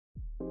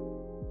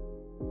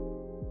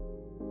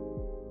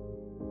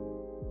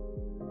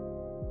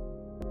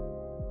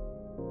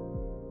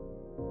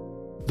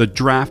The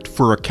draft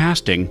for a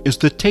casting is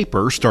the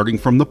taper starting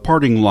from the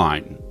parting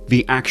line.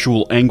 The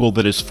actual angle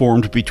that is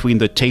formed between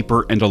the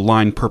taper and a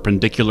line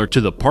perpendicular to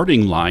the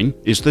parting line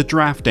is the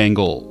draft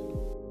angle.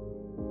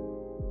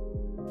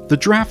 The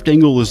draft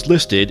angle is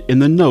listed in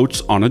the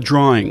notes on a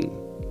drawing.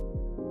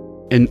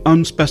 An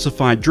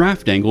unspecified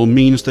draft angle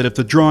means that if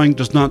the drawing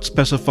does not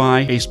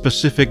specify a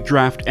specific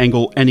draft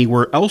angle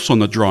anywhere else on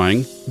the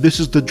drawing, this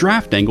is the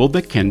draft angle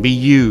that can be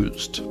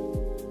used.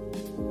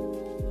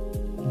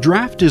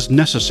 Draft is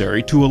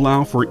necessary to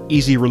allow for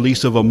easy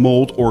release of a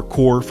mold or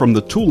core from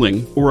the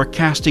tooling or a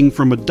casting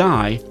from a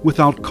die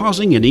without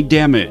causing any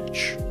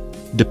damage.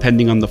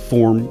 Depending on the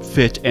form,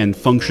 fit, and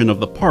function of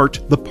the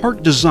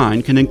part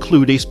design can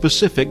include a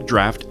specific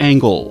draft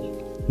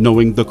angle.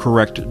 Knowing the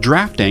correct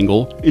draft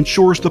angle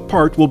ensures the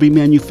part will be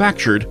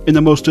manufactured in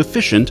the most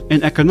efficient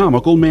and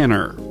economical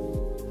manner.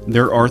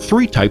 There are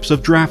 3 types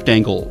of draft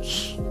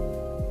angles.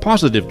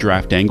 Positive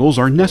draft angles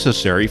are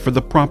necessary for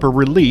the proper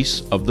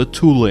release of the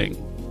tooling.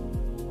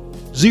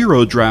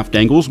 0 draft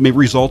angles may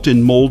result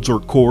in molds or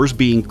cores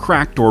being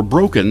cracked or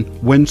broken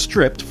when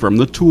stripped from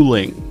the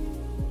tooling.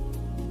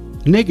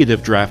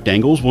 Negative draft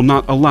angles will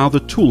not allow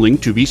the tooling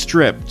to be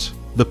stripped.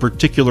 The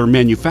particular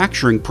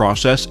manufacturing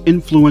process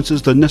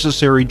influences the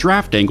necessary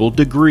draft angle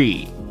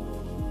degree.